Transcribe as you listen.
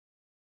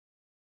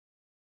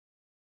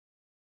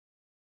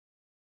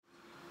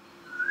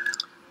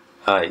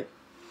Hi,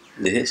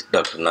 this is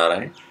Dr.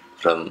 Narayan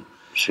from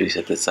Sri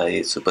Sathya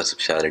Sai Super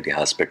Speciality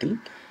Hospital,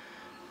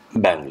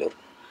 Bangalore.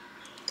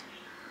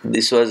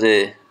 This was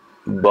a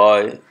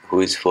boy who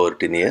is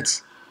 14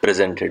 years,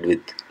 presented with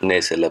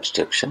nasal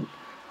obstruction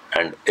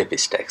and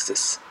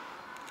epistaxis.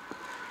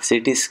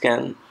 CT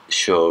scan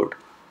showed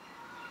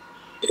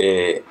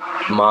a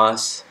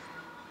mass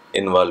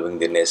involving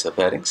the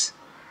nasopharynx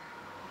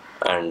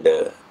and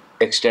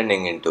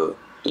extending into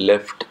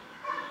left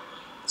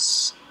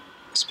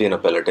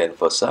sphenopalatine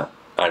fossa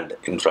and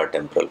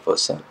infratemporal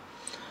fossa,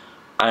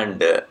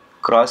 and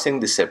crossing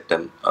the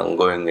septum and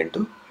going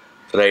into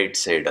right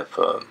side of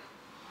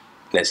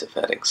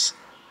nasopharynx.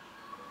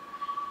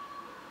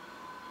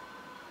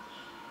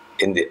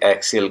 In the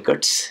axial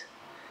cuts,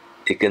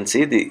 you can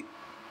see the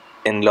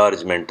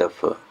enlargement of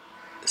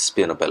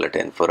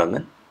sphenopalatine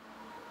foramen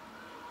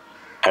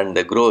and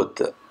the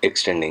growth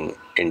extending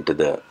into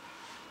the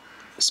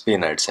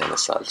sphenoid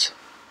sinus also.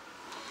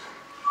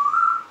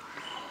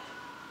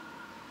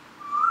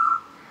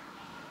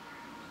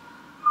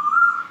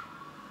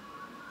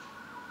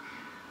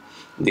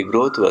 The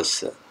growth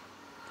was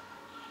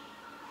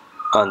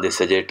on the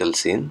sagittal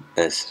scene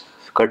as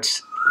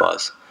cuts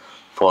was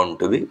found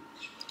to be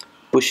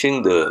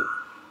pushing the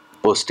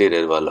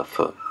posterior wall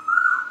of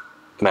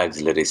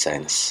maxillary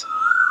sinus.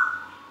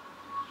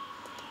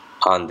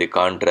 On the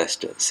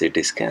contrast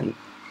CT scan,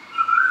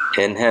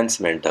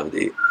 enhancement of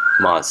the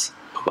mass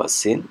was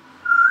seen,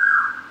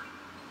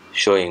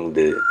 showing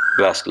the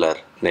vascular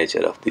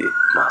nature of the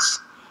mass.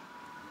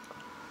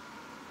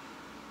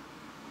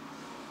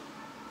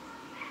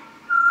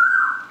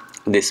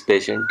 This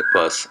patient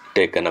was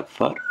taken up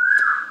for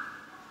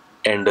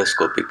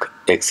endoscopic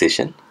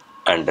excision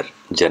under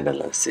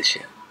general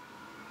anesthesia.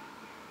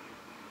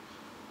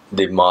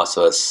 The mass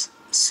was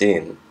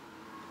seen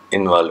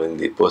involving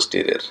the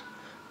posterior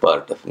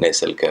part of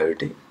nasal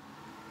cavity.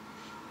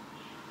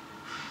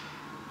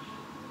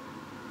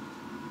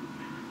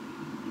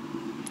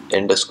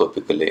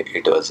 Endoscopically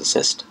it was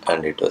assessed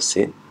and it was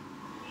seen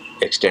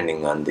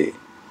extending on the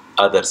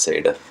other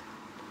side of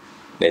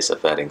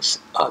nasopharynx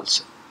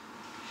also.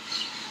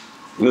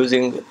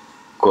 Using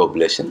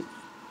coblation,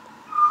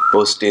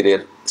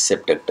 posterior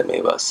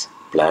septectomy was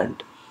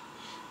planned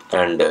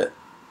and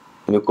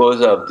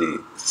mucosa of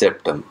the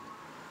septum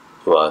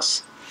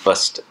was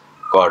first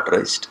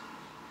cauterized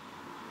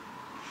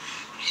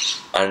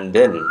and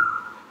then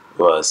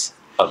was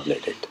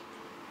ablated.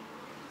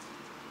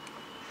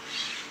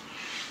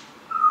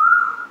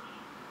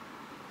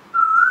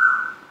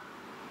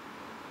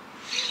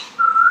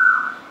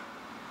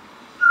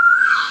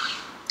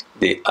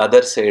 The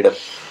other side of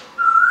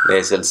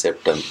nasal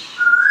septum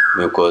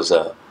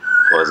mucosa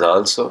was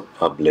also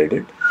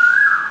ablated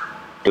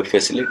to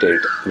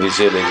facilitate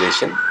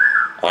visualization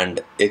and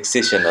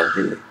excision of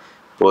the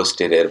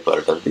posterior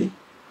part of the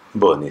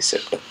bony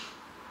septum.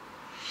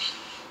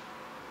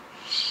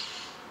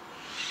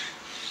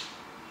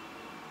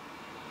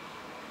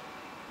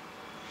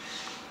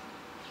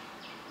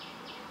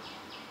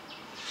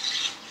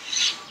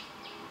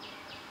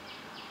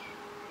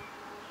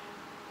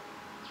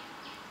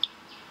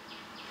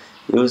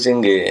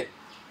 Using a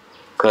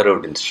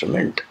curved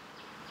instrument,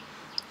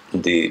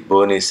 the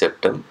bony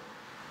septum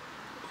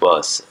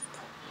was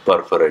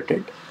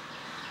perforated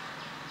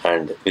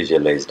and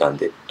visualized on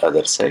the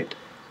other side.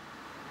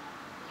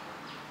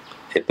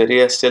 A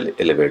periosteal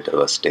elevator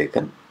was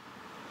taken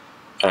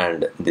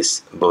and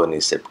this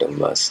bony septum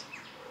was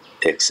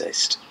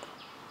excised.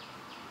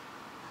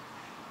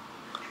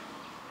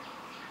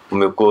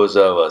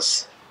 Mucosa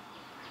was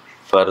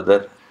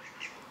further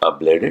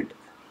ablated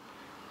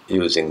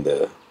using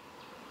the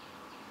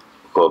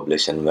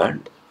coblation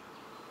wand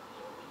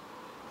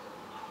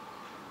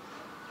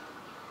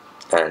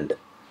and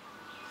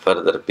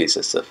further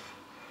pieces of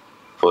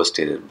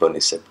posterior bony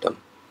septum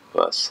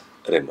was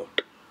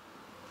removed.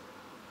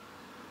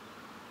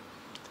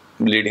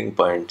 Bleeding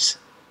points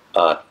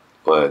are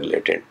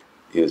coagulated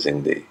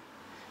using the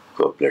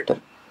coblator.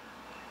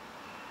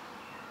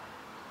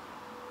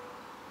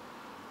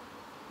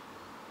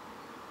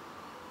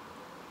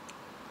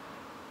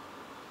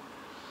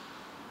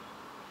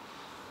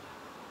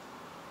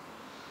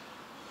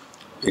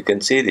 We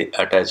can see the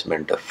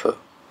attachment of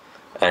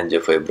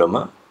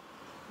angiofibroma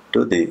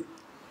to the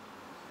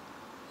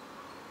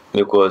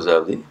mucosa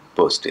of the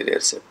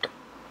posterior septum.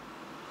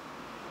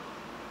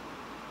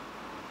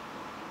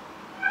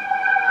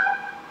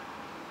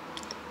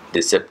 The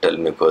septal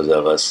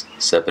mucosa was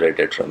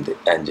separated from the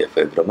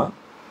angiofibroma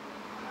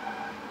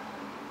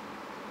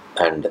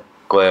and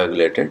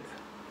coagulated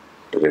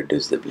to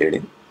reduce the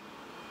bleeding.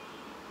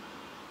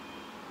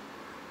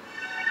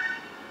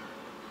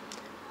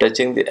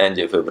 Touching the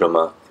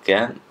angiofibroma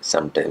can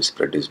sometimes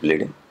produce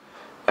bleeding,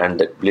 and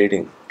that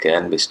bleeding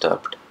can be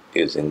stopped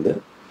using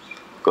the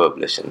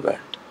coblation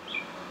wand.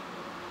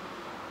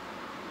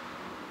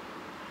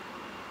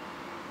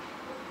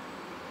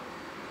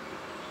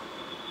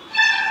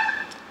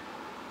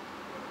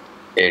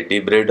 A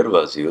debrader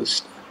was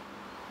used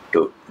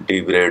to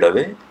debrade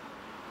away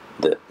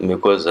the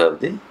mucosa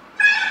of the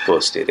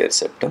posterior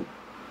septum.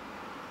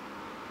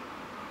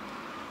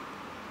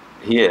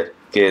 Here,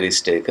 care is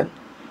taken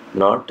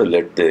not to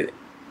let the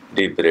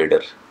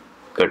debrader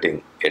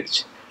cutting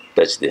edge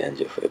touch the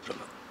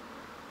angiofibroma.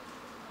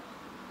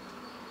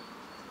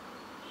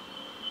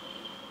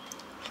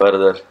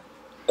 Further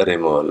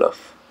removal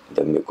of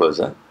the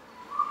mucosa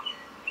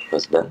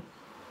was done.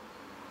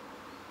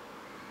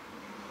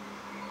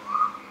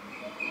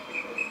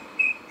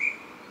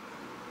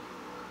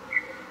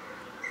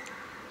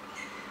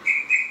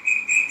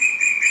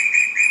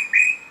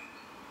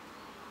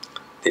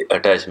 The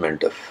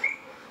attachment of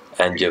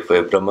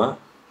angiofibroma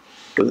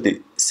to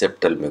the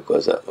septal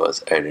mucosa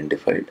was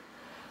identified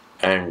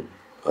and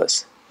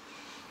was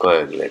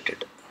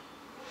coagulated.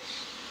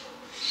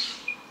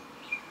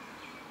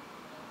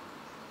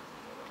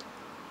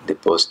 The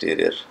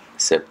posterior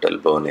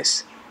septal bone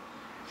is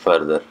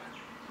further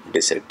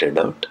dissected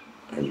out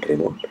and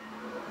removed.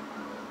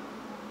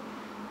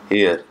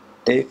 Here,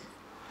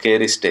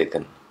 care is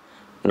taken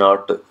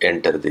not to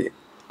enter the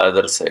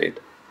other side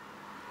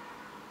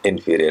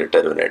inferior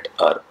turbinate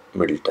or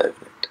middle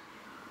turbinate.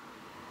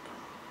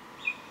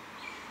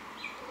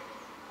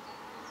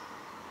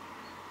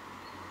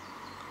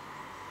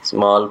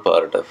 Small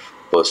part of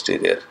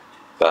posterior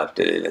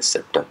cartilaginous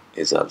septum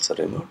is also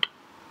removed.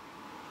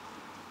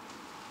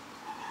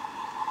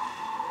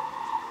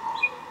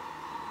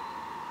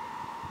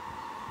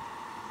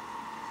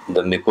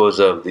 The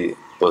mucosa of the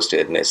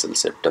posterior nasal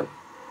septum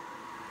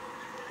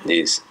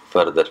is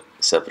further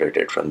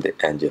separated from the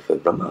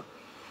angiofibroma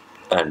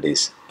and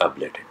is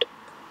ablated.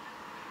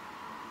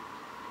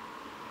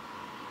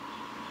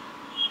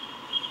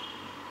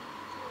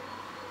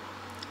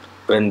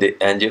 When the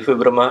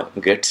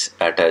angiofibroma gets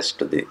attached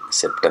to the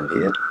septum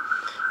here,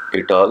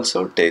 it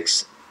also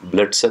takes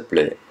blood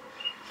supply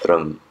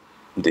from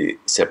the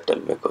septal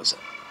mucosa.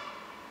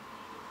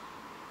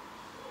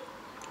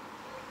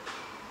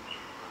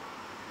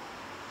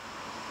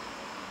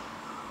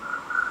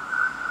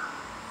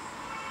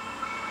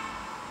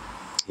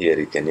 Here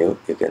you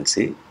can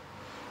see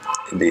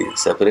the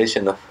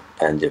separation of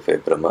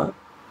angiofibroma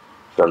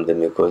from the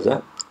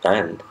mucosa,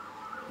 and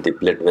the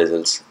blood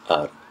vessels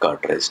are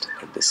cauterized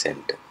at the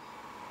same time.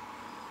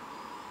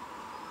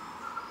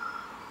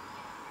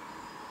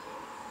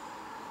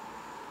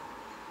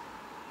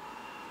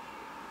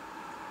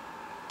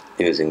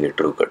 Using a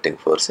true cutting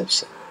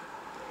forceps,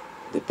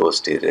 the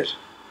posterior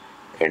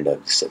end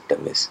of the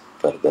septum is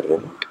further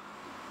removed.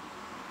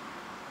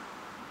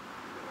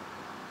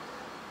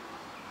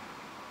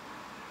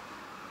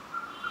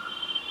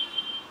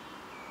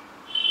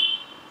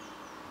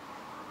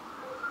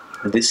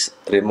 This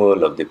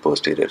removal of the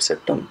posterior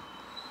septum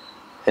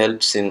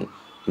helps in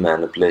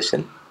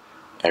manipulation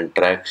and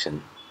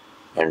traction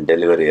and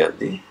delivery of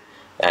the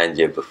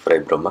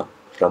angiofibroma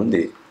from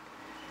the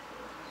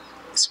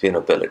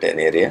sphenopalatine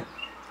area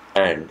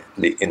and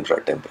the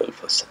infratemporal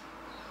fossa.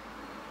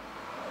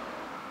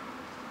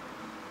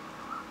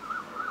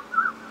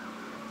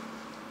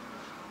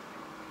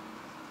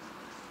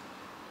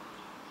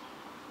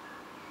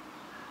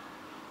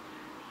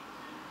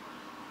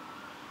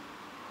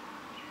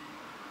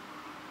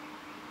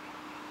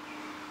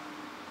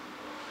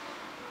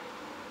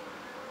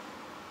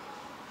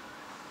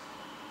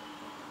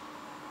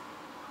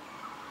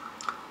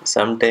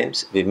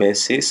 Sometimes we may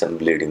see some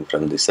bleeding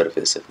from the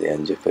surface of the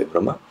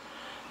angiofibroma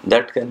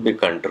that can be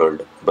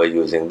controlled by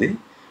using the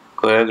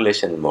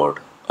coagulation mode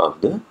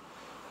of the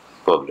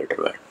coblator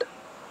wand.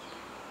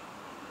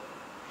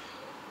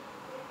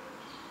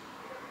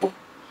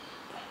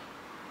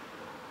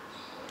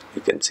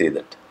 You can see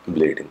that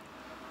bleeding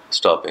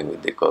stopping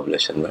with the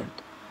coagulation wand.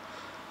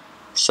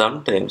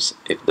 Sometimes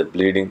if the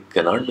bleeding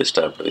cannot be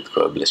stopped with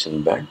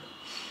coagulation wand,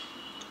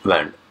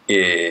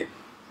 a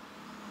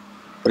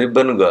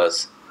ribbon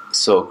gauze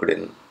soaked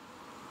in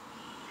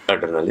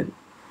adrenaline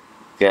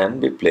can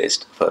be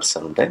placed for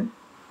some time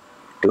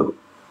to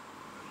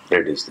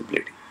reduce the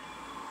bleeding.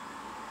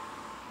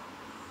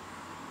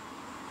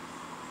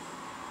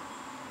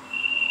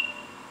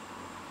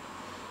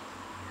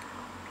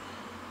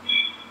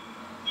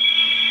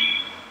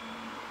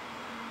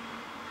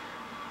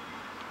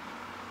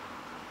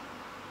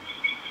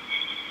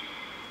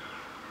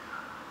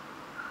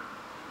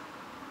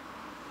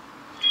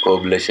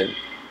 Coagulation,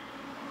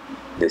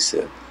 this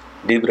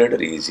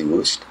debrader is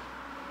used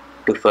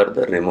to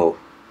further remove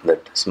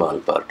that small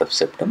part of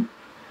septum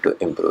to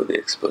improve the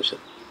exposure.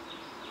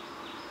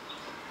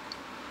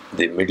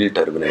 The middle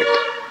turbinate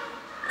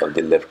of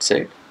the left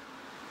side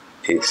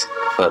is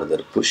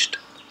further pushed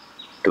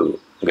to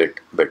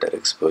get better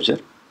exposure,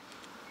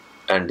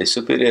 and the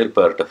superior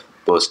part of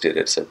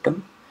posterior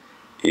septum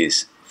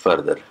is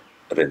further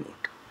removed.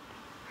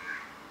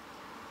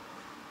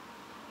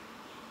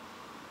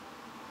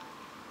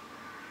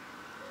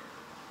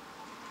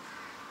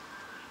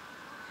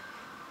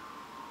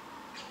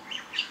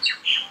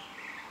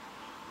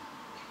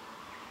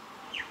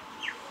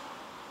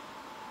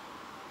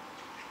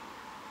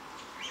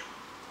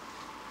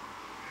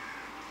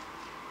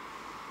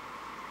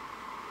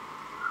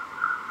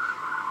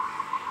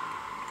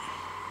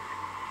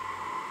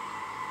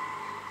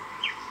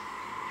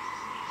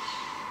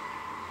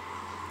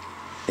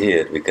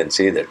 Here we can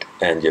see that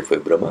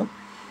angiofibroma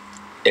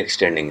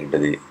extending into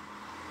the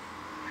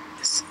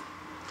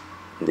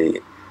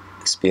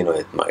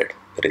sphenoethmoid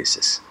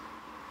recess.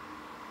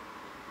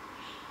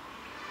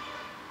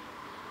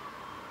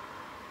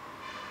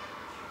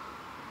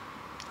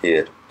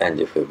 Here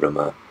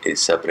angiofibroma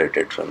is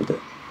separated from the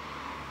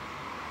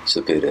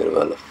superior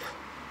wall of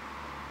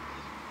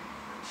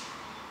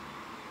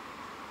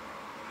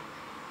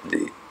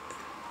the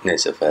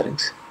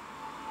nasopharynx.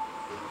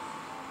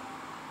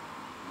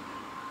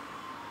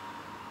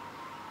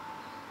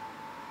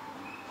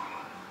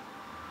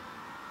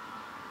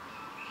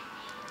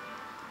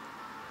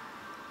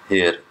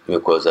 Here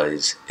mucosa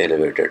is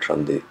elevated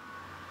from the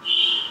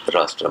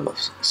rostrum of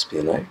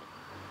sphenoid.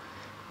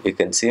 You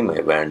can see my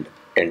band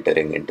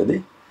entering into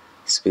the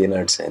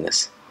sphenoid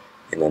sinus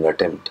in an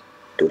attempt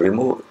to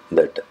remove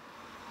that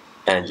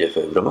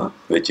angiofibroma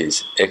which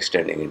is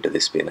extending into the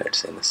sphenoid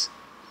sinus.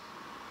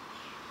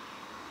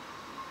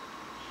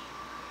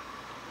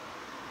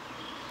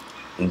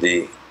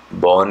 The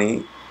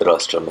bony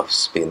rostrum of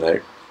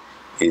sphenoid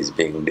is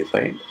being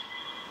defined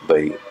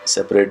by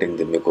separating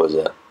the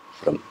mucosa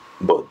from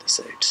both the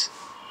sides.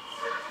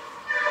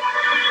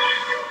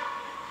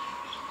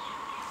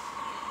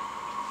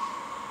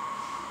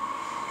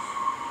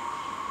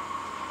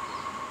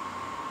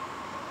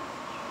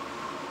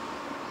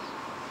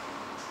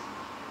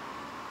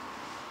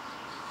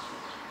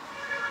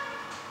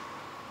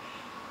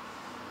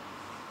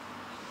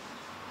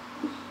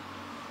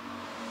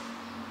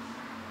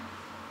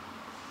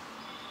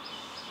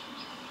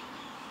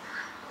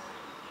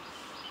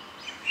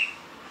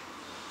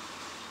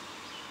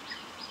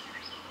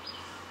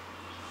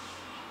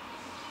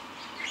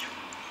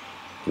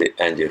 The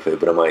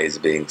angiofibroma is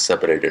being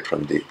separated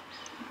from the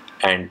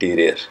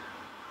anterior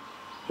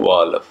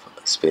wall of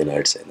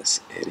sphenoid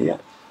sinus area.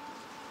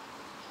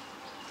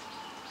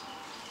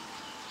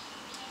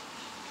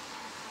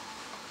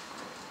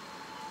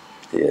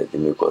 Here the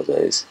mucosa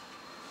is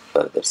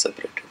further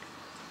separated.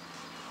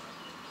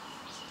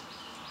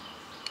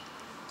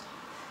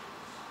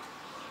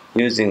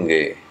 Using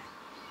a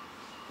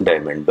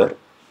diamond burr,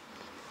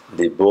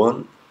 the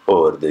bone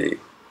over the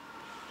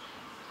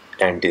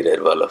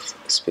anterior wall of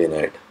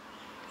sphenoid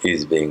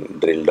is being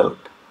drilled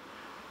out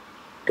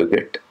to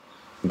get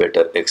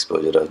better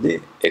exposure of the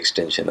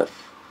extension of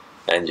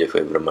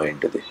angiofibroma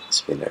into the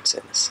sphenoid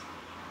sinus.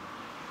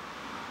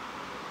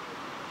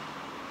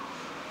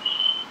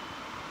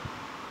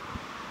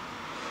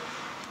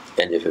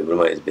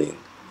 Angiofibroma is being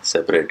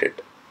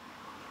separated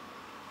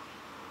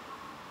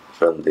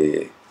from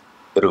the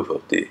roof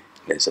of the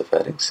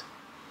nasopharynx.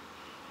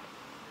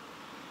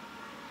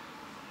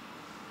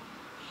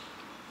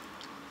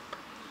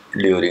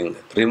 During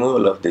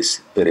removal of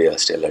these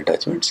periosteal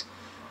attachments,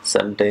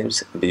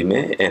 sometimes we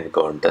may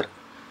encounter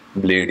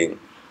bleeding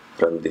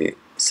from the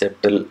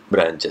septal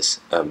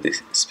branches of the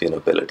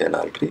sphenopalatine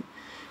artery,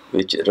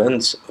 which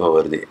runs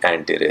over the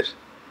anterior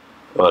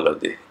wall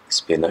of the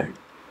sphenoid.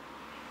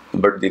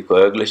 But the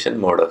coagulation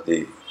mode of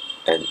the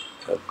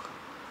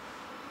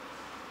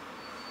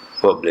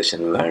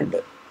coagulation band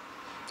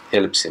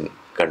helps in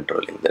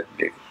controlling that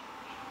bleeding.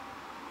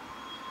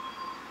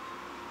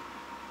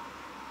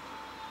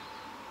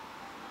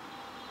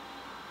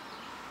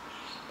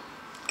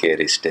 Care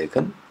is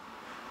taken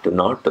to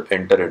not to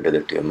enter into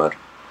the tumor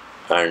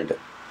and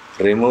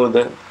remove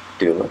the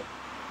tumor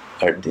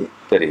at the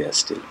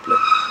periosteal plane.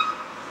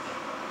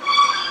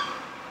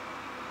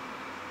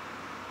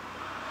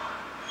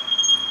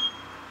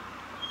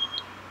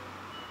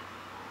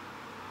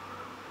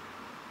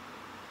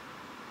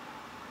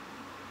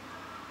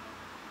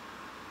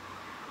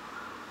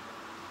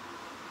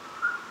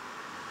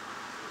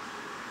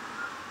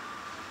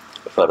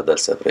 Further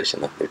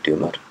separation of the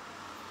tumor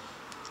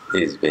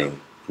is being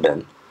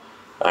done,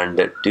 and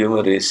the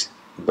tumor is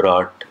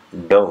brought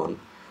down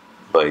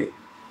by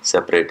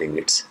separating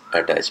its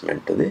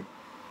attachment to the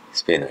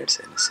sphenoid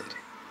sinus area.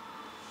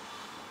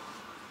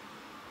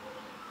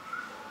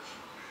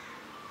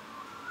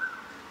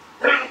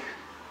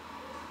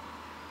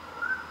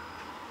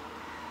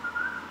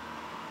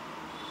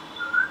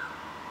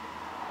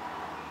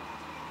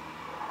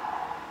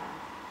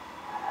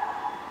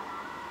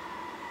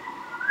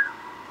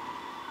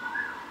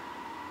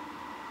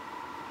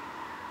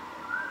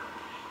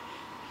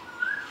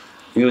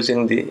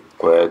 Using the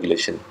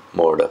coagulation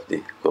mode of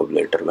the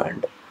coblator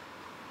band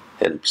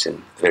helps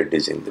in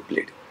reducing the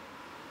bleeding.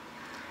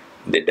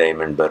 The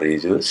diamond burr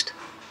is used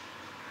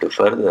to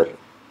further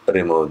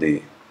remove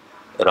the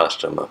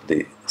rostrum of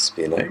the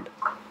sphenoid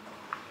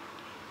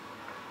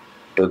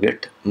to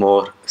get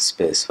more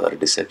space for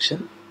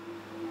dissection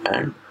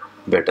and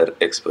better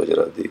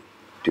exposure of the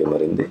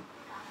tumor in the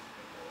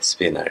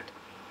sphenoid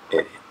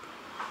area.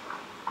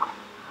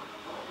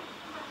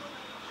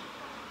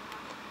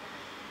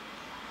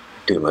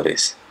 Tumor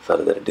is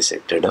further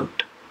dissected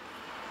out.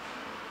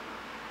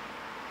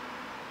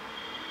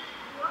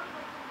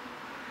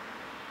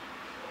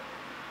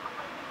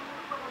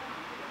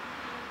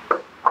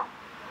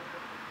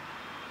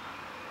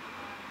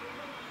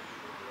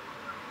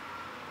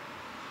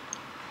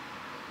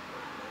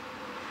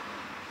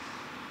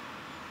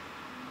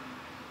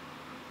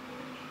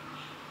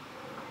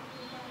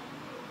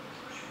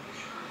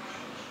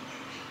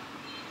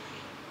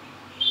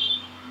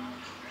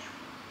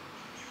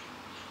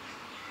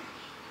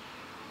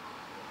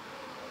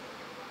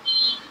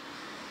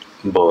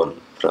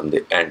 bone from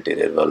the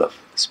anterior wall of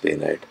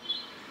sphenoid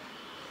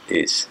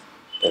is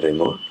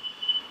removed.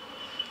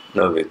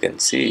 Now we can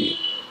see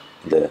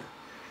the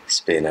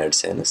sphenoid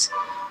sinus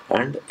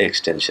and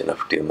extension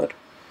of tumor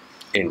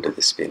into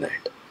the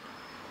sphenoid.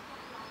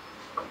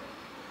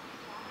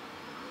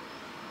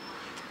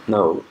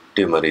 Now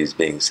tumor is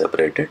being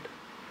separated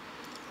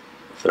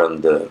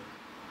from the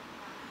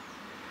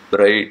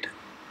right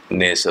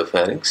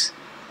nasopharynx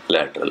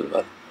lateral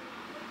wall.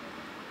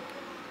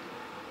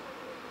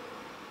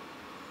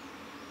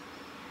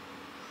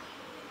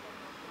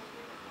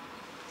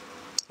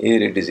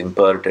 Here it is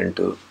important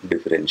to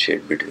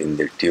differentiate between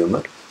the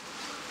tumor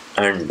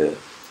and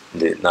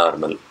the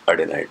normal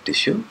adenoid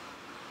tissue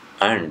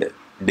and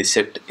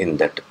dissect in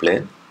that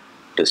plane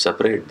to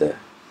separate the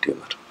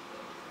tumor.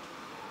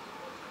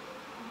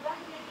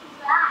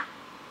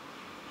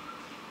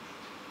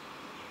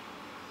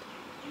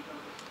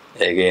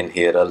 Again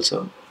here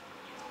also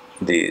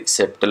the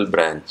septal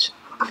branch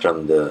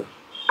from the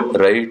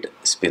right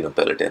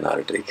sphenopalatine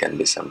artery can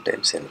be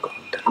sometimes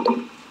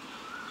encountered.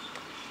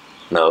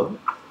 Now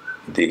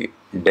the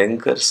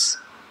Denker's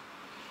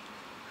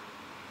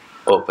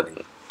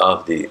opening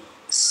of the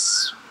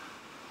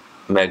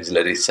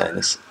maxillary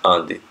sinus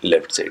on the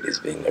left side is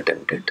being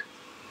attempted.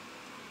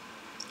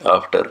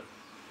 After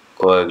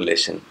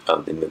coagulation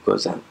of the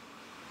mucosa,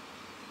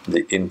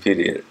 the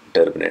inferior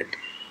turbinate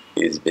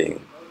is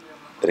being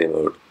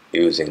removed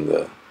using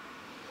the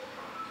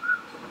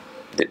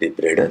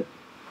debrider.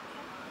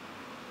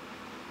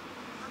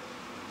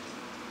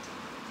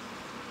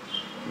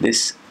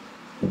 This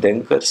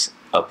Denker's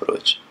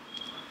approach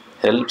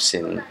helps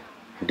in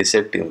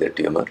dissecting the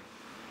tumor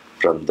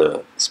from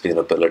the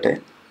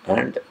sphenopalatine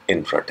and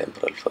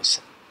infratemporal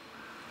fossa.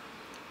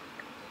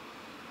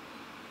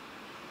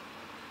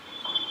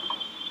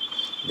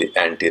 The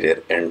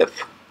anterior end of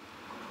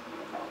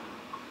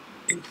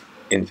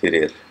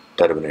inferior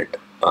turbinate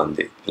on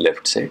the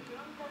left side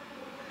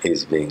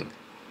is being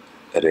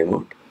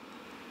removed.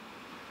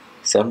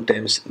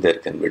 Sometimes there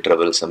can be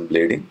troublesome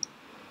bleeding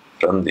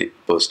from the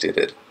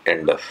posterior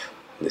end of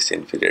this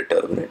inferior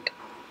turbinate.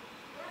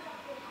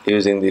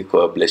 Using the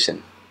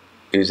coagulation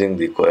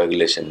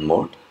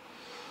mode,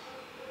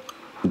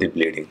 the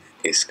bleeding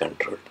is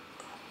controlled.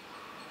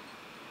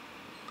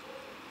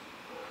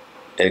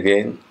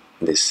 Again,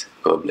 this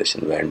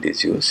coagulation band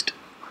is used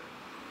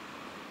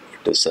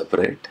to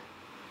separate,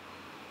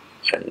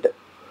 and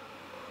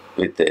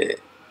with a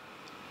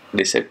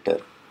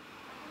dissector,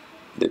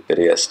 the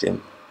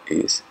periosteum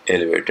is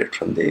elevated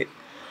from the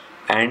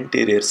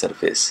anterior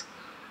surface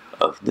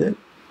of the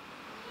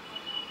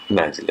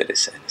maxillary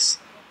sinus.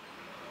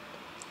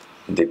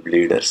 The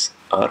bleeders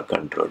are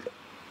controlled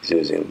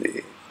using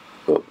the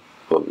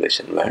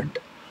coagulation band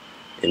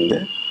in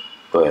the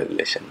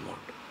coagulation mode.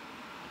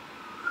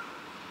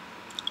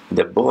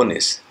 The bone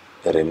is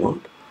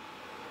removed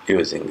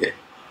using a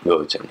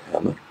gouge and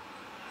hammer.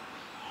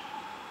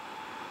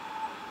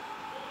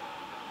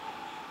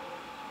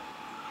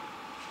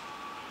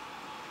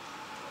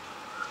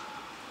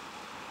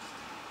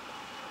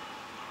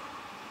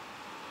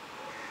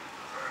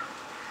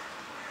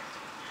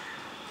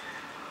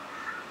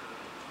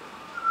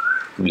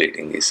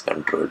 Bleeding is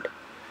controlled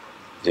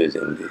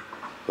using the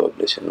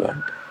coagulation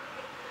band.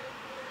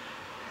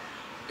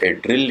 A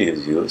drill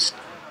is used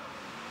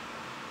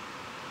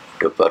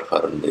to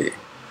perform the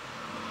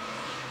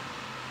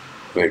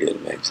medial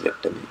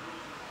maxillectomy.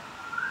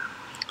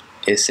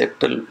 A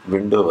septal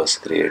window was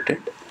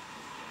created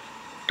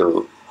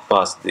to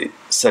pass the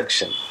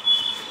suction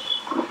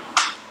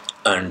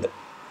and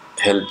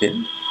help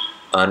in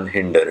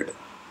unhindered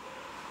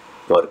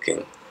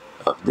working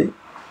of the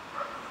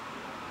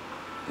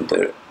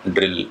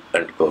drill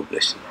and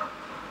coagulation.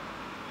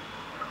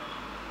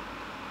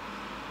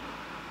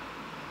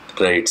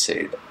 Right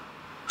side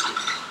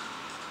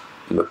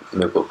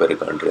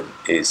mucoperichondrium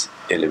is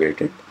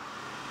elevated.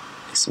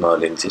 A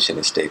small incision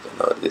is taken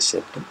over this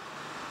septum,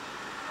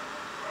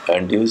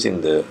 and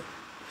using the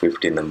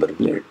 50 number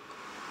blade,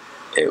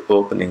 a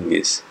opening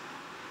is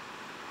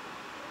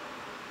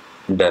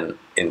done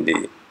in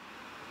the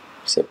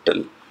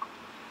septal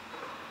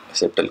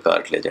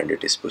cartilage and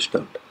it is pushed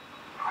out.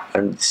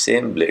 And the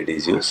same blade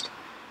is used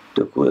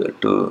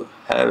to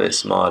have a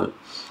small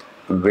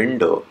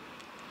window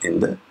in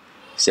the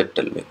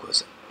septal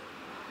mucosa,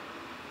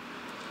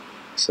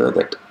 so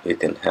that we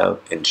can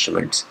have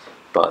instruments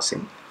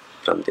passing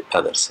from the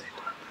other side.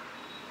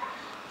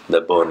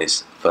 The bone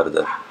is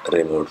further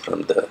removed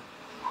from the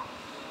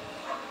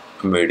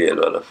medial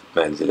wall of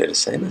maxillary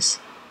sinus,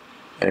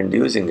 and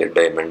using a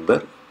diamond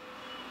burr,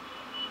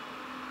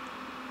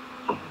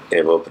 a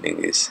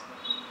opening is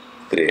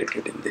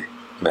created in the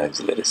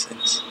maxillary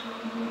sinus.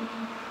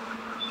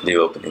 The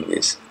opening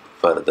is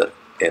further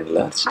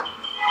enlarged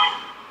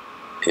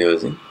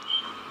using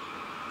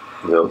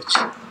gouge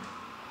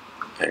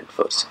and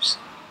forceps.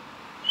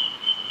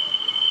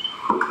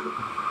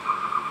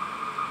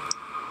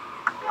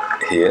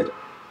 Here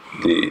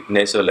the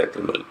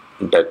nasolacrimal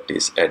duct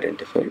is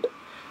identified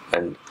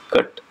and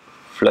cut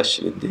flush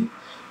with the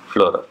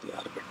floor of the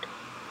orbit.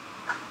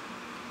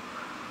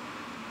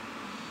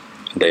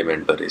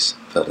 diamond bar is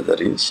further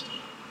used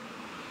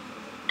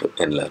to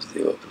enlarge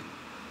the opening.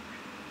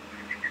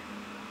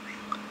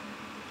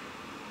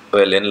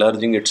 While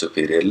enlarging it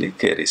superiorly,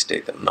 care is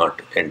taken not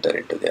to enter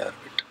into the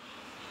orbit.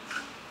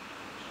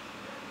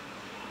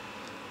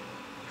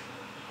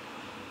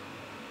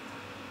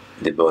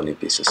 The bony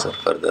pieces are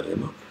further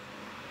removed.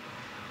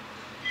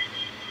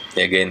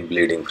 Again,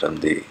 bleeding from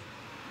the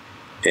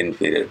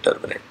inferior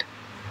turbinate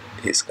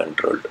is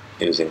controlled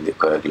using the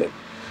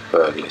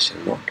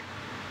coagulation mode.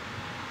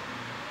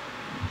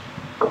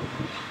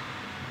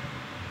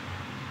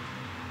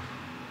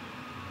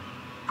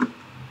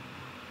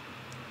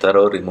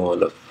 Thorough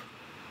removal of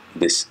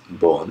this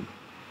bone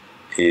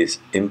is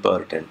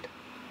important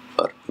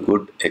for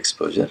good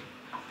exposure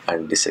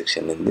and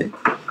dissection in the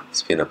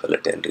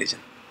spinopalatine region.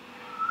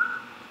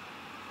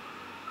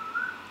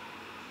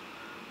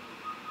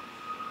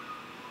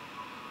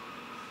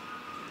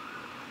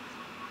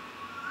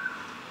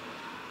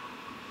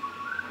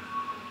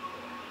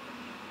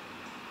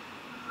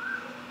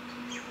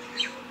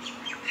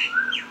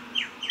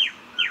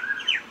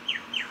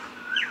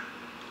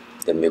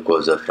 The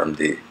mucosa from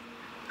the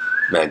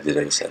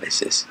maxillary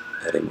sinus is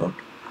removed.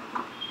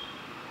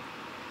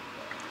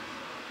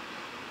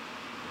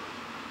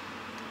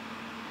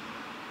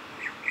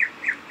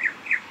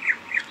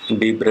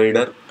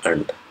 Debrider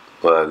and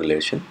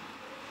coagulation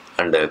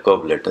and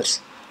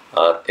coblators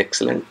are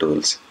excellent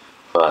tools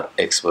for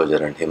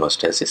exposure and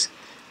hemostasis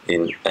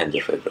in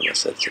angiofibroma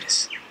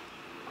surgeries.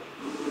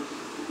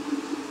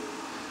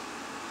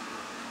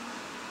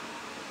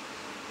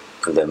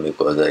 The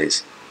mucosa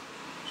is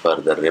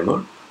further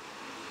removed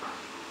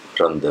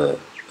from the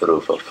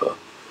roof of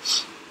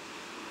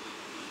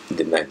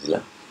the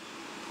maxilla.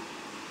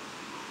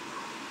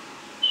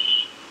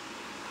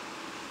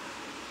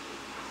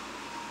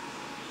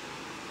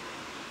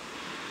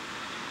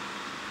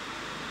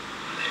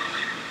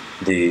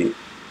 The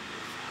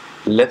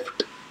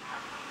left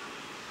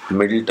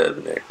middle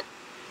turbinate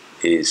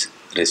is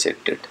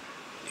resected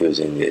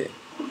using a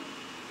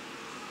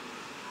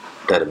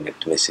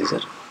turbinectomy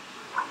scissor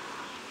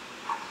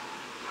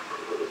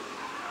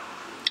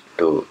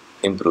to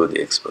improve the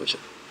exposure.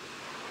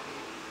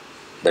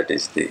 That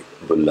is the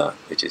bulla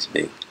which is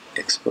being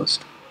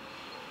exposed.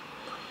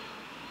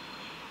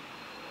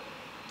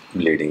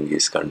 Bleeding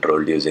is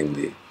controlled using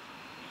the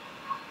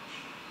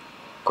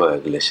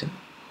coagulation.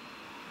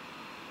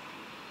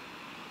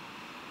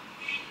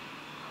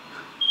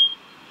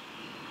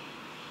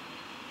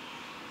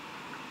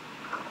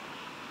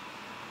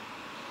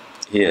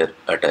 Here,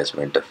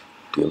 attachment of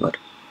tumor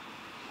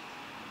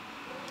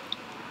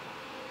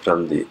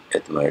from the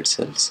ethmoid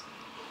cells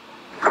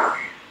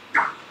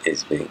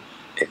is being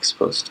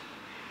exposed,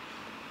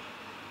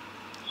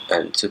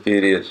 and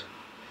superior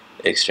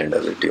extent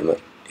of the tumor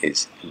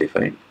is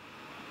defined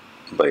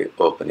by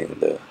opening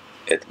the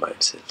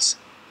ethmoid cells.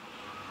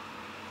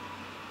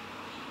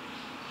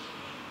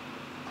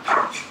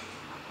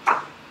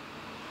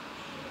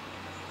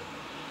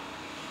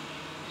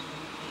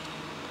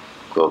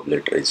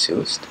 Coblator is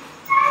used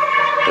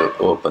to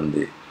open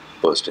the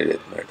posterior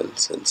ethmoidal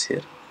cells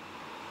here.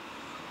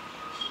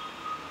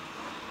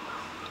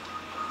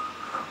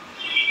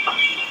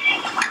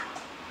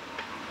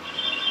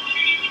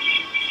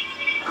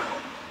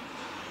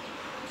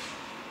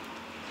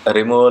 A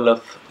removal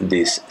of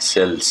these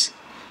cells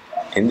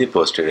in the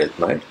posterior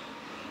ethmoid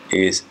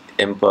is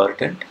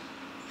important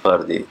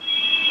for the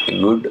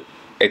good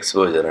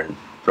exposure and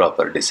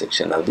proper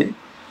dissection of the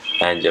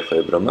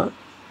angiofibroma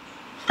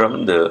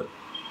from the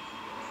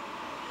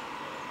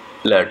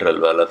lateral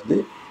wall of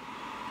the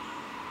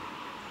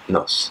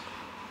nose.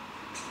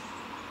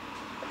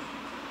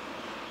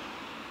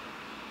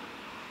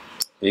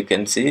 We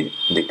can see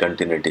the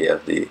continuity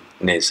of the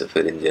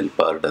nasopharyngeal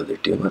part of the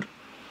tumor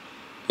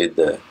with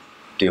the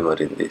tumor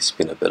in the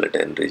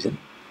spinopalatine region.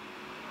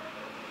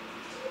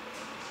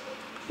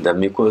 The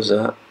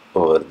mucosa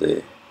over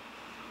the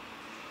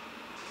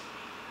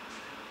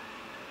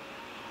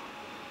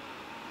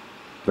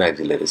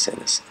maxillary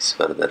sinus is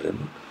further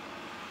removed.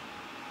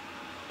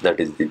 That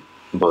is the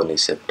bony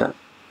septa,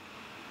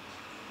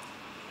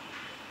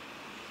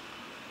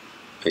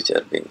 which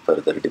are being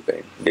further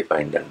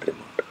defined and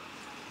removed.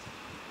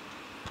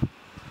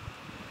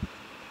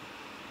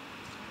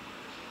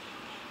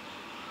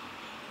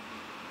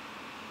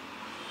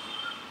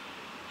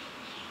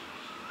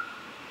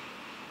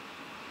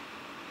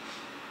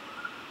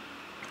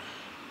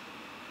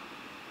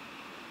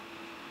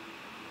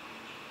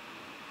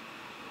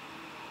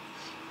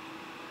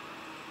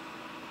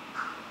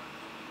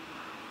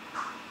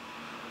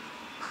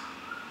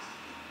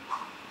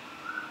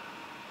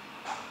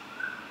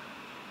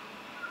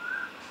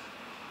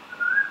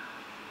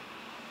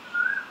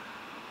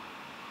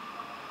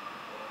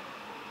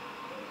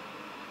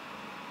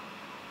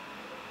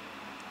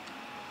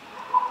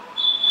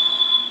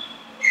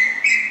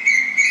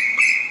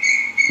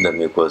 The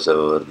mucosa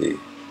over the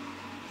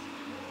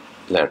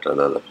lateral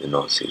wall of the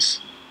nose is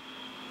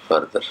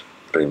further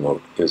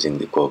removed using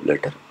the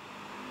coblator.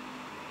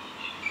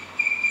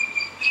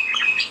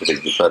 It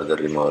is the further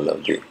removal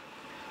of the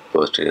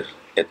posterior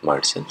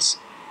ethmoid cells.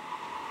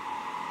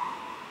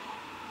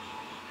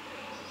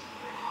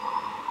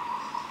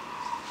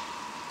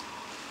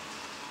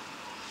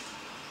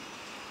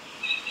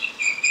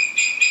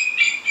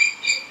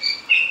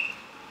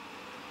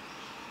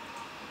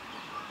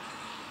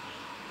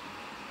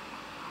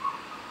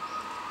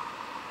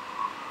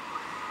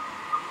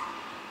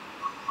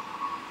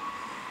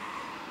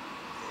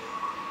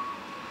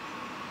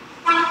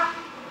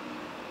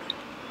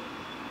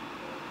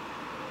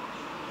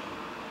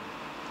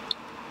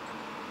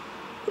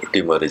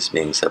 Tumor is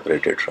being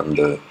separated from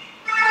the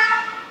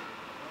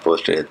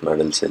posterior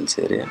ethmoidal cells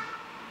area.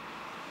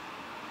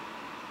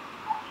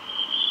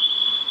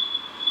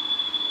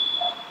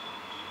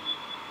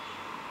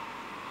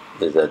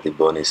 These are the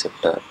bony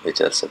septa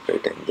which are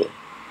separating the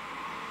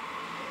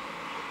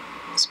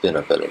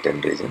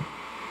spinopalatal region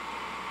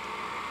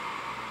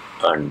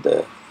and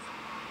the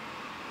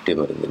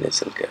tumor in the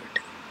nasal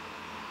cavity.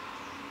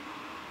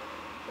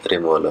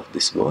 Removal of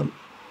this bone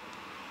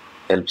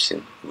helps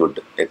in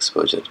good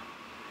exposure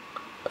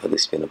of the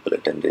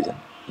spinopalatal region.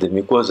 The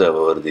mucosa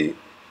over the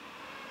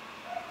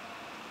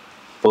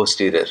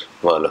posterior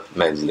wall of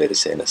maxillary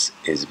sinus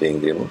is being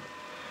removed,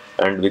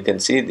 and we can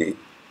see the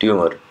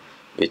tumor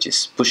which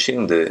is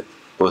pushing the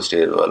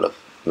posterior wall of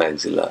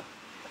maxilla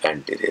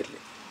anteriorly.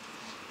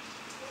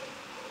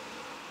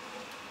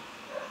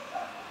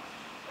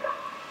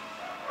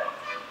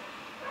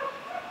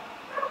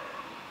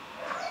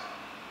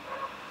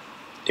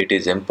 It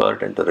is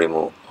important to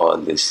remove all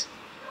these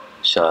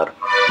sharp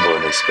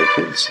bony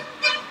spicules.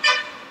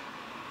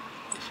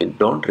 If you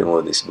don't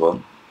remove this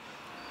bone,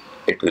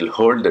 it will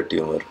hold the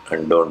tumor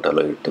and don't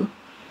allow it to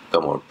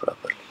come out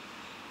properly.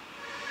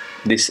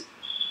 This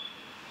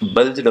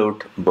bulged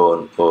out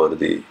bone over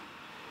the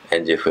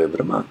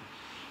angiofibroma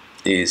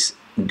is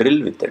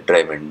drilled with a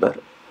diamond bar.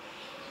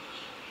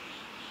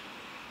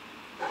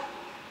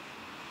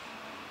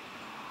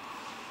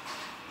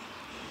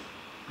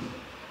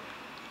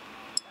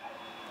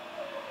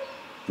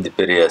 The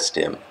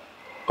periosteum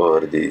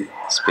over the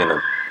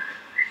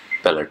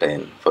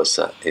spinopalatine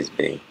fossa is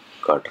being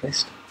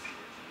cauterized.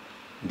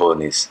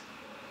 Bone is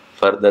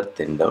further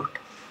thinned out.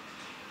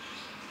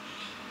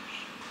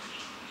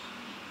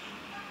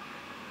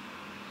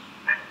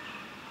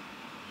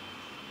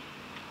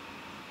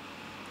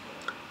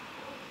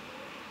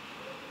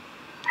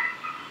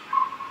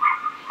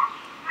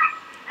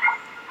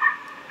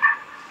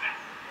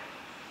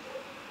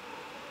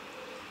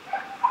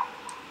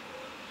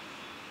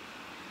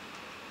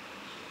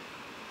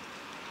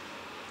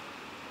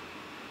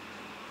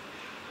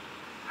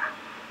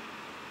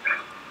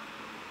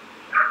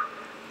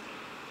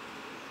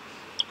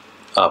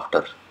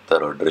 After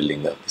thorough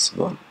drilling of this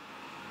bone,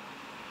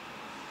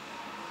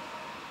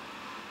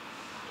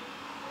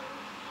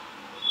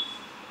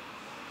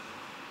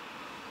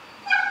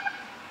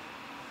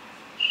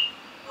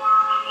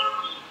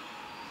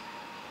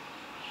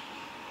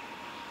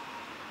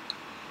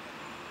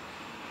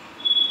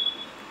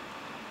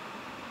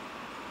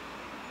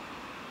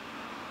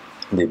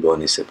 the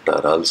bony septa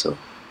are also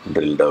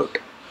drilled out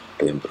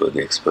to improve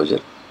the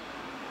exposure.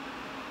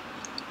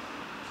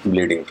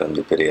 Bleeding from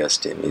the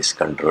periosteum is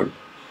controlled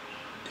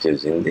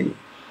using the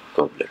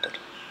coblator.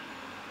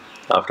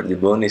 After the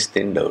bone is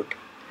thinned out,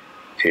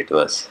 it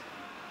was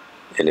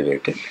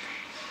elevated.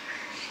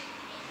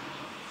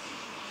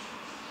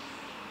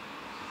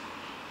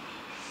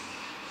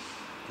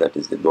 That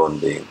is the bone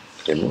being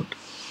removed.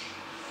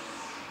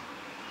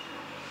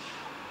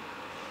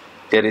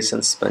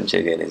 Harrison's sponge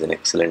again is an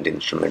excellent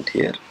instrument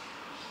here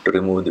to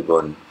remove the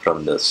bone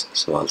from those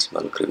small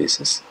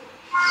crevices.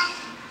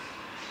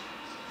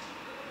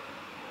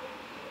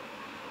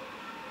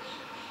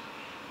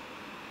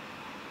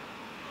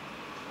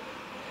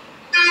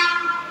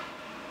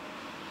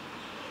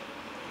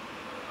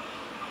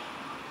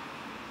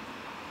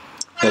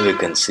 Here we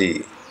can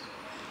see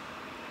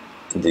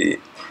the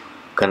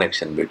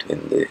connection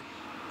between the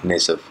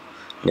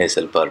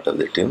nasal part of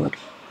the tumor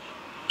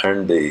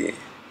and the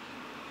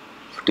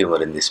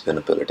tumor in the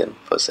spinopalatal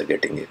fossa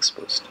getting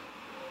exposed.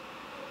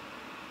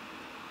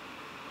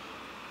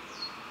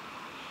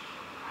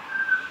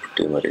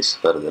 Tumor is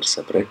further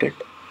separated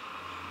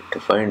to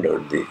find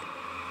out the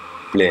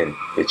plane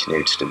which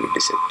needs to be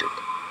dissected.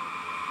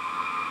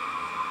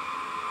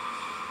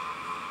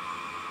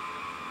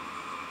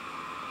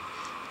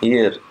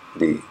 Here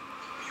the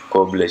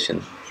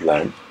coblation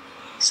gland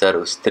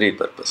serves three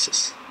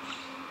purposes.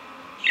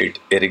 It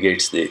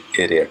irrigates the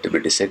area to be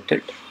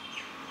dissected,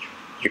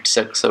 it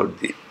sucks out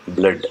the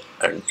blood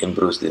and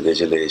improves the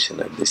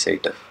visualization at the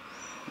site of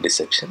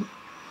dissection,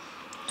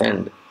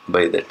 and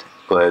by that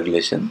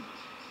coagulation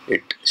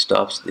it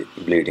stops the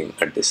bleeding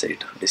at the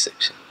site of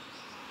dissection.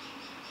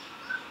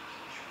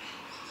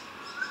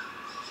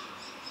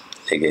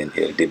 Again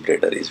here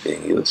debrider is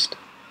being used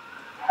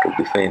to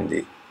define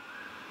the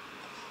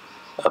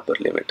upper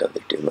limit of the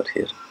tumor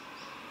here.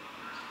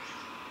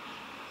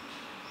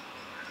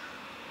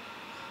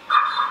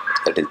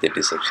 That is the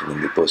dissection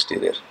in the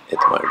posterior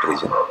ethmoid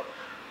region.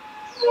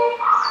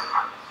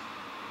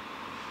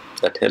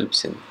 that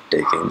helps in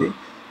taking the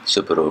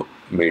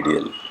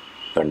superomedial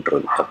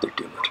control of the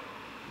tumor.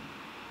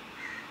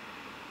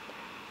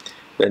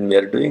 When we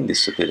are doing the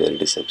superior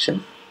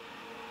dissection,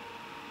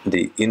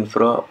 the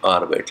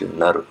infraorbital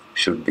nerve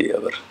should be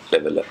our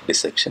level of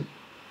dissection,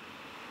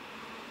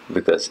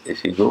 because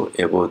if we go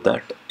above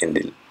that in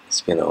the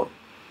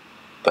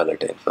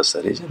spinopalatine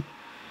fossa region,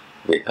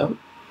 we have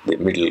the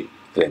middle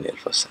cranial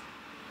fossa.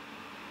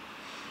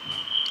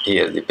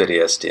 Here the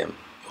periosteum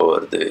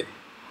over the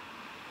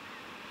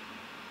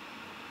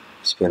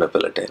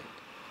spinopalatine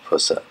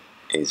fossa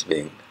is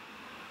being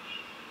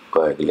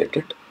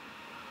coagulated.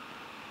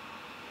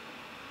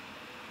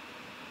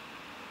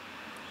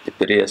 The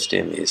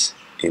periosteum is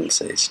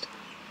incised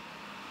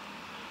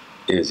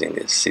using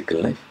a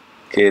sickle knife.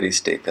 Care is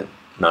taken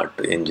not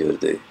to injure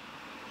the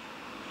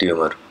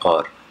tumor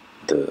or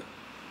the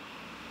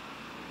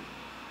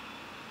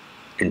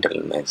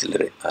internal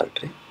maxillary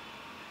artery.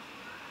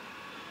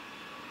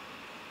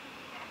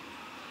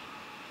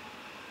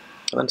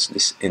 Once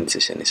this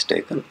incision is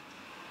taken,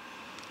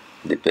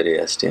 the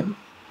periosteum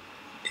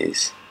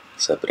is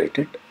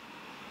separated.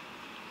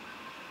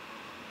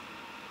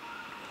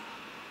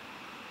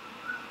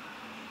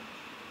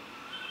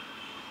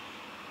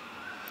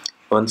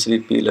 Once we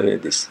peel away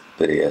this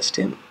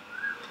periosteum,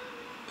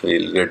 we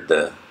will get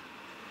the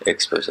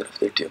exposure of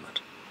the tumor.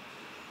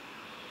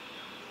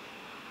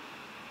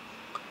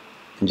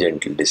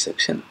 Gentle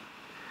dissection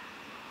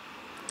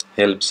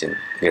helps in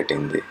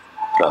getting the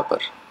proper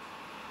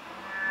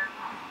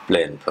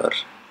plane for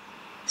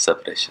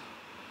separation.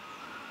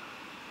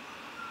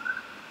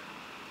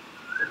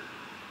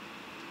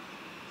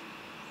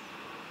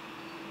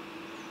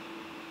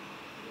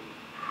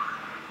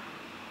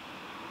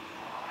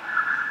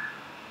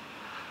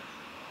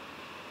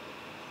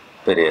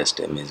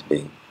 Periosteum is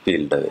being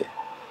peeled away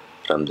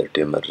from the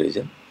tumor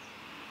region.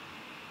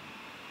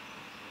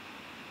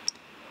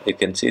 You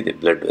can see the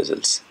blood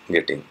vessels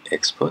getting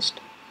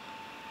exposed.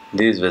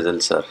 These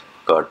vessels are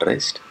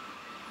cauterized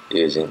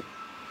using,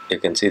 you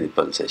can see the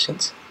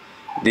pulsations.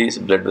 These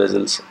blood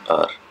vessels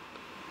are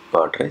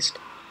cauterized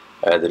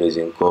either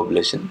using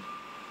coblation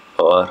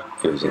or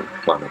using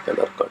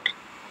monopolar cautery.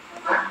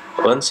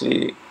 Once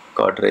we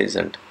cauterize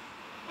and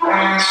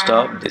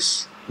stop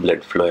this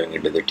blood flowing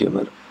into the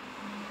tumor,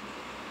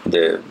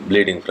 the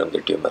bleeding from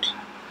the tumor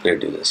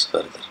reduces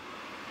further.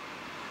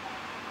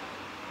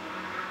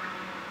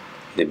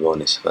 The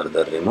bone is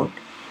further removed.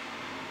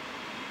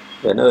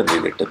 Whenever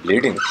we get a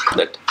bleeding,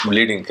 that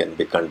bleeding can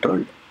be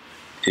controlled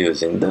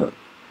using the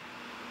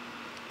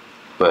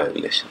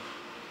coagulation.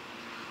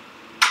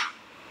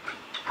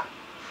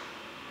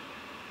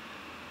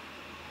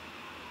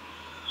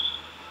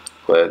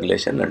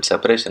 Coagulation and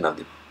separation of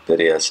the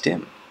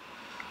periosteum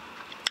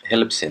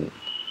helps in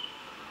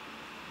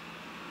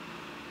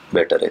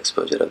better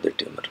exposure of the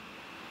tumor.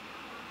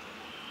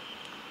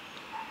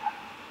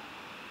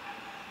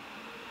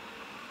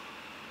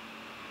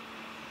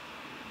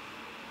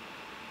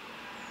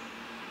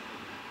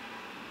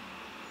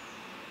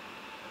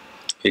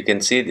 We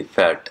can see the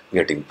fat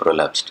getting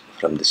prolapsed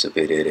from the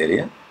superior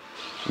area.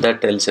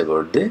 That tells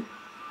about the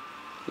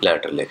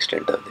lateral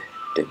extent of the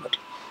tumor.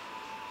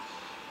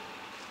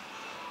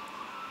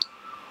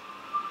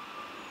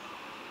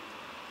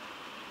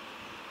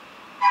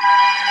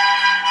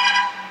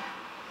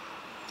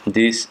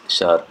 These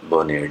sharp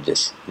bony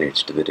edges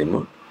needs to be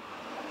removed.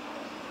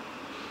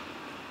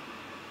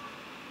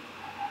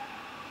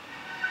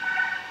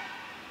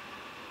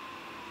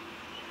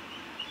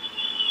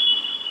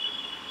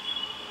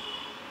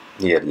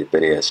 Here the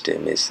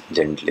periosteum is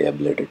gently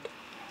ablated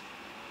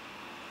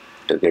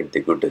to get the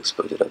good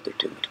exposure of the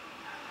tumor.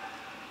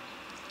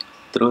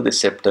 Through the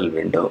septal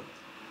window,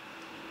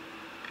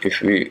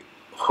 if we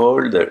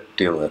hold the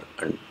tumor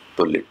and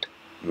pull it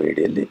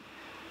medially,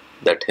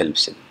 that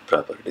helps in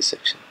proper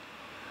dissection.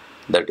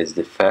 That is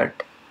the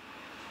fat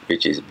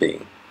which is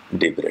being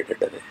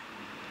debrided away.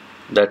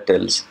 That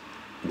tells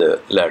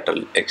the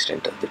lateral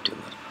extent of the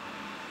tumor.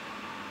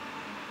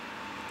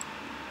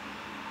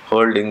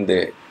 Holding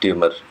the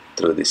tumor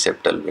through the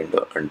septal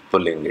window and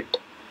pulling it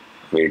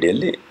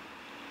medially,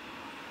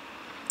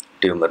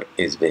 tumor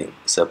is being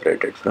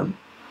separated from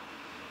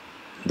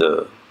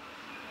the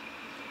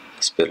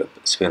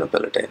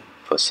spinopalatine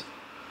fossa.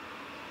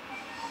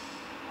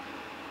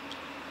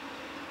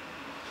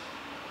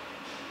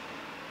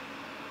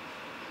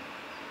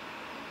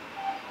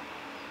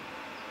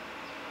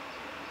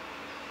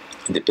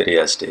 The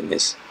periosteum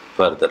is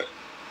further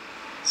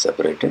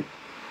separated.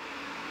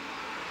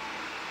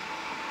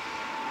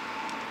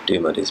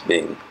 Tumor is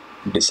being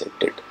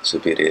dissected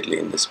superiorly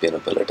in the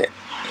spinopalatine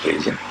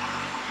region.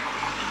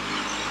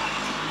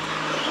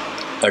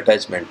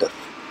 Attachment of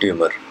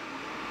tumor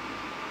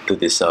to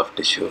the soft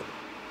tissue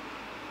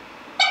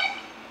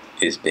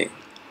is being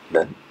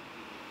done.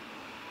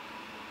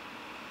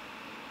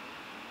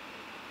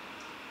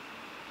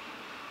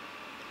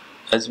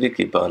 As we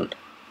keep on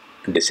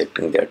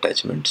dissecting the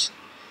attachments,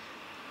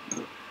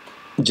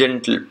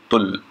 gentle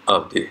pull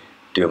of the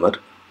tumor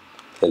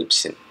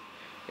helps in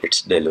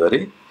its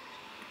delivery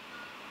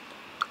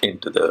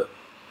into the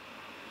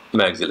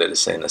maxillary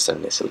sinus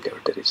and nasal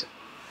cavity region.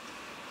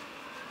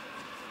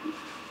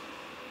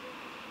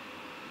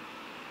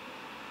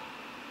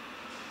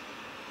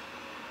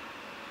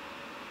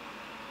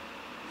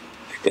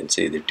 You can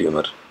see the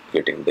tumor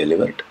getting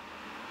delivered.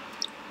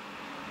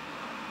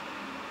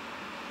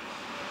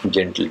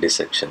 Gentle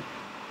dissection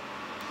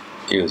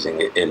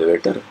using an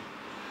elevator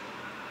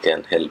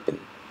can help in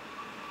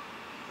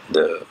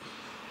the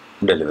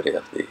delivery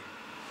of the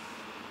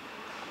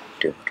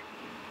tumor.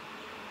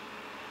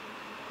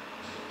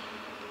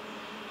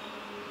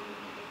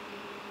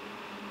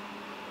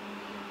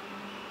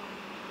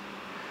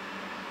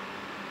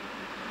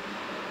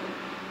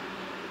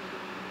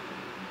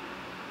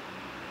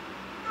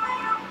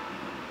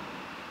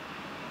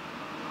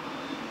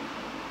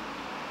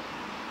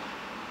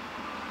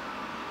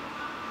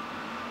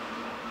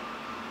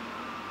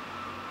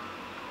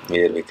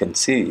 Here we can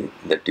see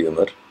the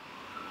tumor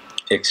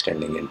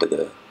extending into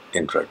the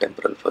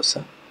infratemporal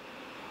fossa.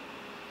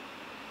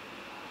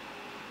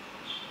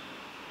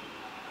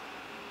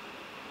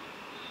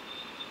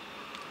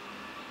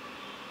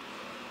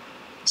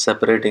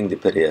 Separating the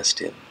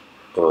periosteum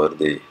over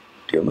the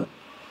tumor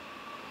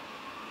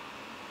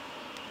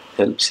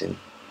helps in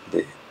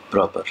the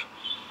proper,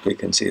 we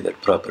can see that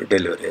proper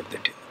delivery of the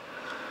tumor.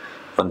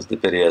 Once the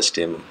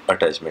periosteum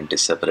attachment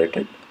is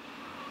separated,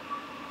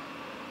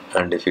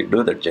 and if you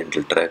do that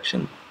gentle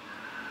traction,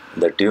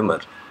 the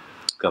tumor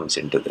comes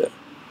into the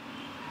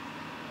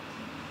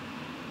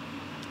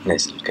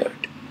nasal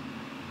cavity.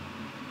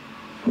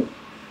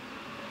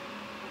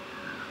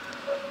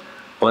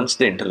 Once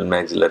the internal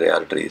maxillary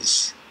artery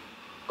is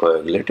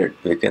coagulated,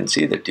 we can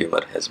see the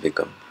tumor has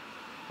become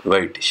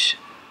whitish.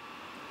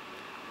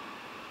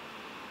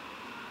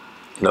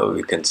 Now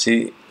we can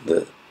see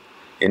the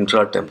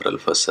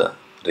infratemporal fossa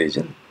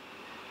region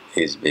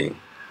is being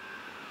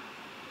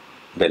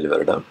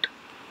delivered out.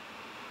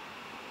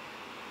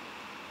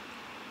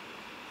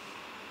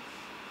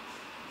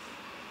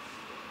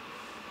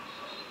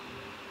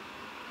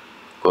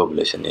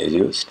 Coblation is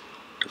used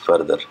to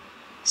further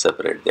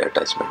separate the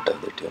attachment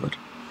of the tumor.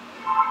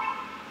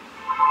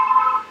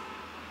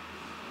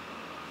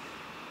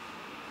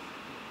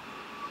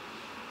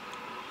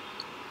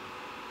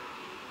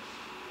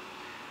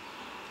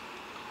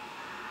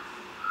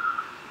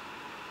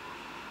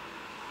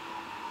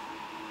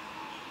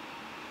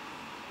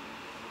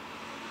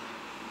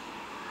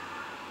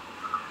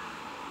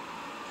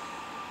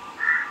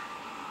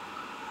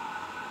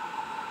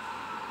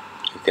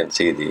 You can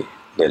see the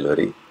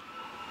delivery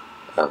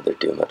of the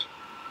tumor.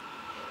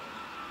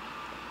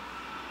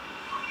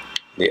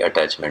 The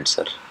attachments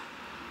are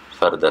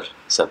further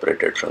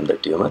separated from the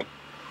tumor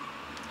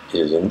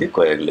using the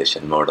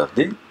coagulation mode of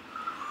the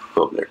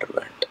coblator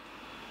band.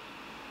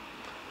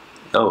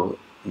 Now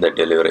the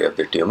delivery of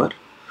the tumor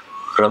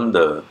from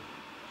the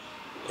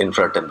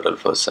infratemporal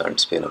fossa and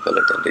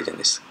sphenopalatine region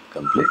is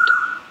complete.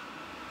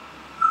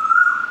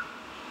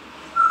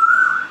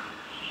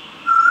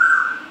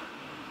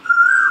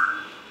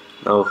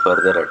 Now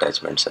further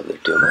attachments of the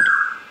tumor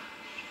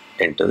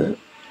into the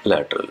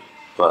lateral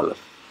wall of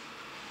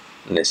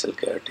nasal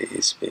cavity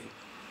is being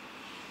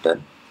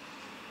done.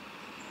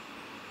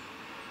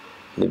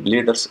 The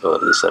bleeders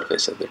over the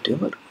surface of the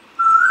tumor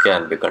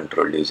can be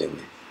controlled using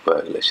the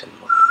coagulation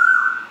mode.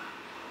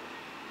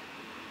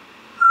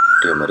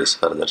 Tumor is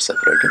further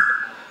separated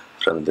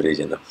from the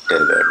region of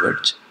pterygoid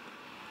wedge.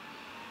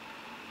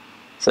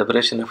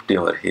 Separation of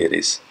tumor here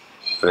is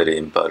very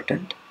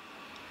important,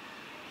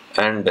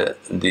 and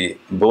the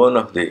bone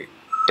of the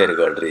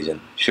pterygoid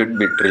region should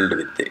be drilled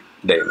with the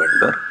diamond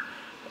bar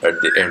at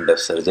the end of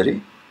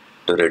surgery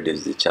to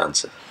reduce the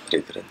chance of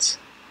recurrence.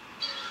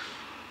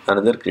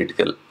 Another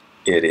critical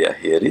area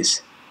here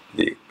is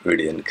the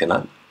Vidian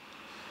canal.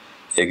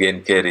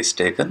 Again, care is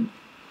taken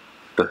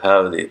to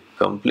have the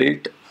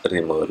complete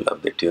removal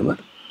of the tumor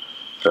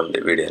from the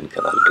Vidian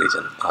canal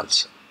region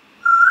also.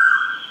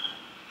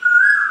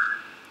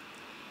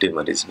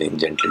 Tumor is being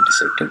gently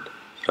dissected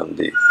from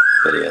the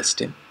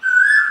periosteum,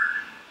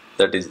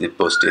 that is the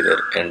posterior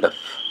end of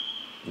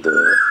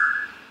the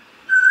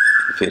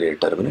inferior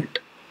turbinate,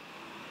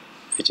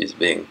 which is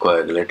being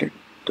coagulated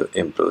to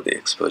improve the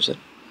exposure.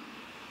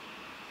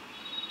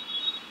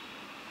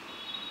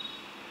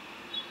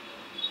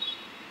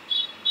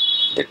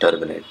 The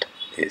turbinate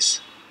is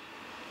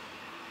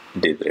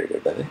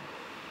debrided away.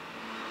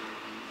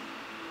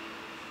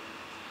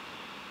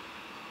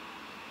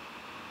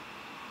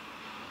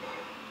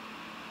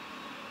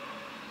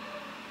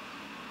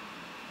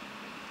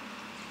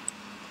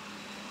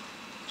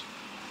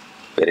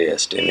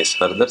 Periosteum is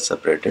further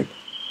separated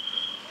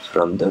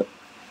from the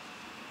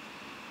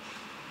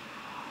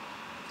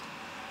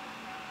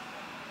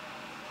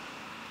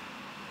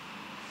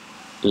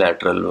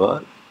lateral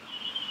wall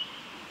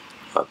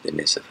of the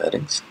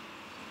nasopharynx.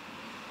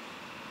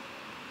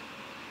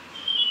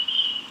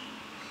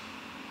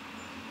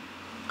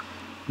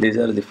 These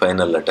are the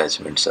final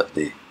attachments of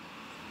the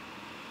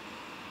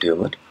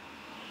tumor.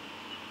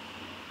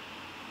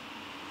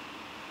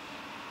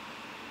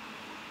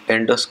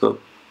 Endoscope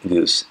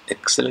gives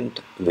excellent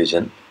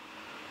vision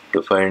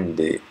to find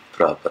the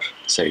proper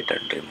site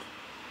and remove.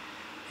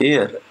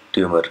 Here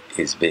tumor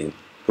is being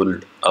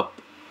pulled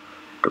up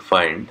to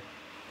find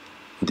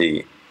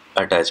the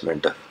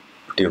attachment of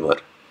tumor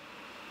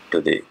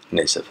to the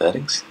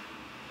nasopharynx,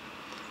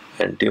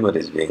 and tumor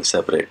is being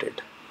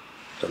separated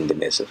from the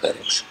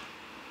nasopharynx.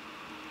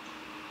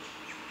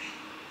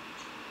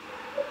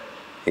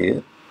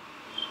 Here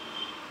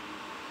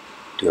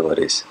tumor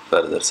is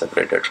further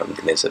separated from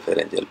the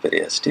nasopharyngeal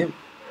periosteum.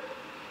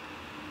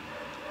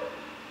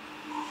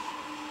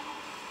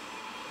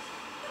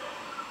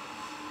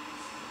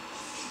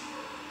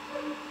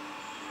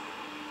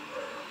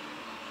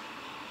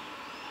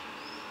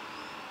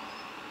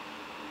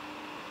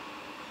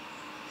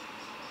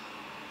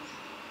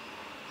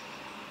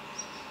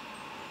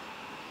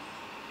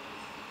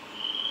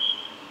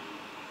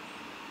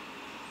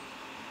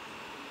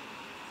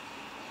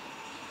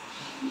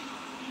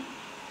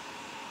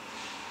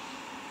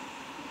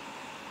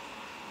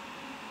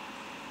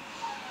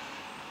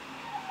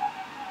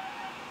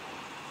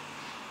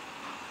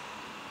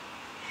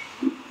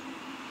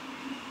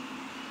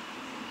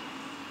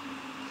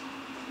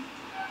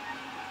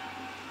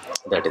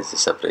 That is the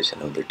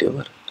separation of the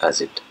tumor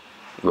as it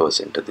goes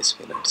into the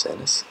sphenoid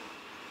sinus.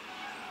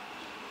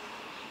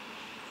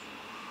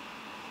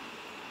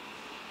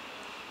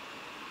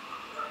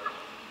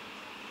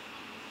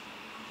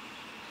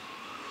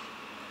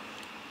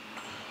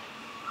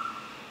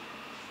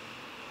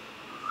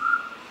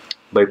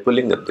 By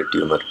pulling up the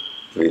tumor,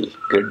 we will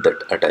get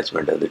that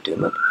attachment of the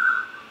tumor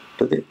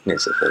to the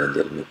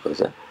nasopharyngeal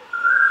mucosa.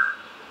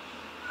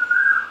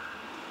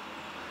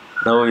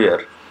 Now we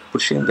are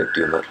pushing the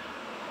tumor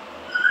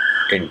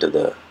into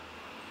the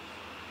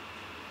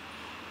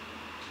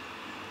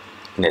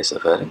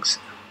nasopharynx.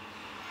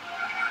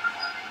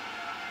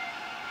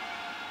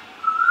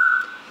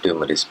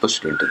 Tumor is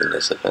pushed into the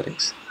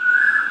nasopharynx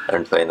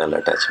and final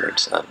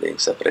attachments are being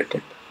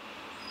separated.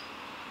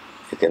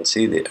 You can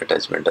see the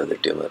attachment of the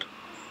tumor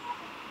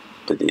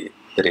to the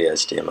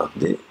periosteum of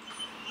the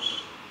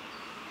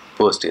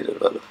posterior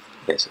wall of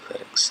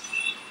nasopharynx.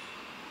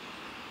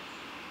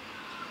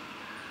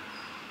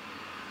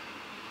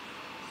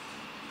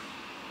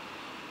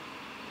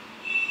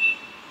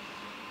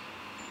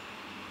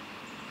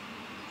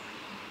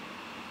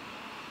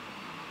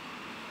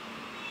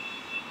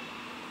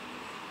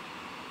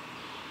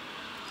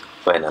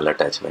 Final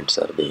attachments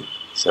are being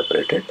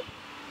separated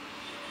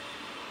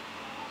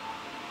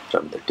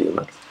from the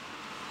tumor.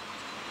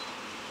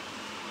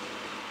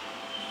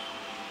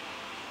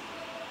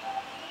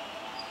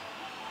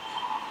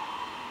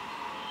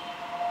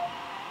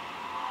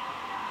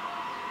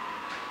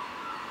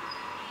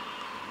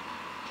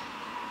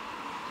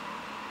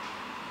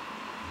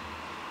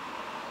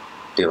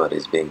 Tumor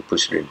is being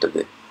pushed into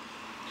the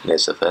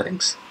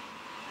nasopharynx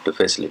to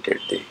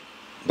facilitate the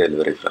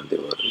delivery from the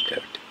oral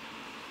cavity.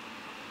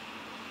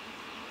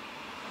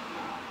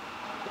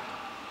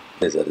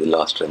 These are the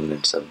last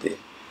remnants of the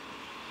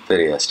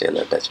periosteal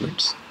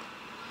attachments.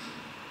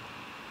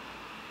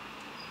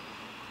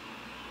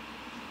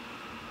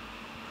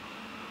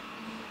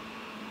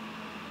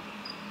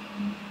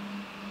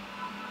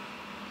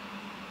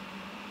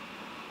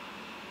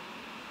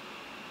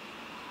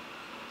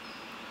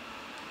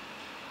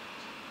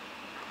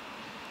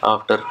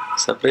 After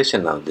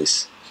separation of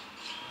this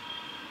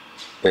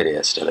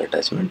periosteal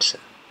attachments,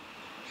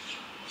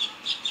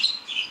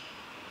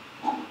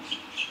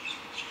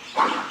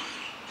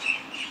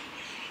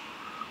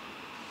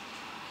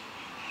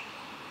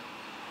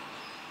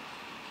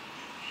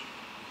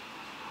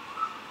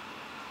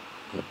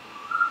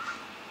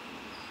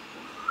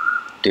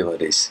 tumor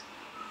is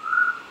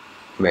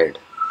made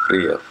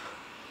free of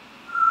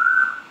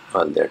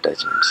all the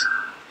attachments.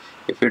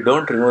 If you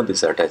don't remove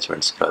these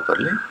attachments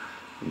properly,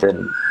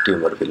 then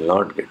tumor will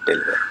not get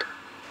delivered.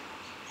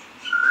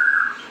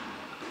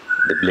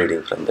 The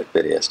bleeding from the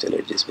periosteal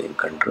edge is being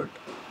controlled.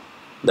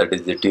 That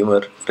is the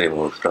tumor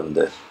removed from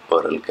the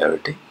oral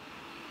cavity,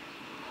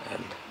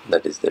 and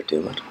that is the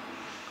tumor.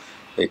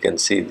 You can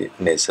see the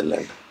nasal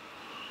and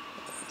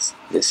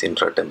this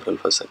infratemporal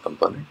fossa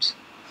components.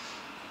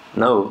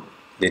 Now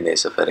the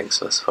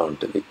nasopharynx was found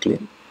to be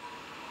clean,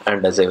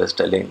 and as I was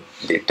telling,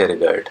 the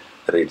pterygoid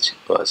ridge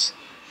was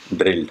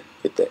drilled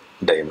with a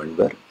diamond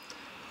burr,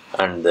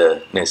 and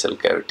the nasal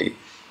cavity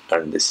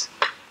and this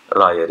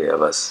raw area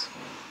was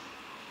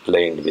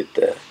lined with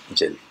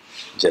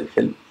gel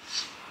film.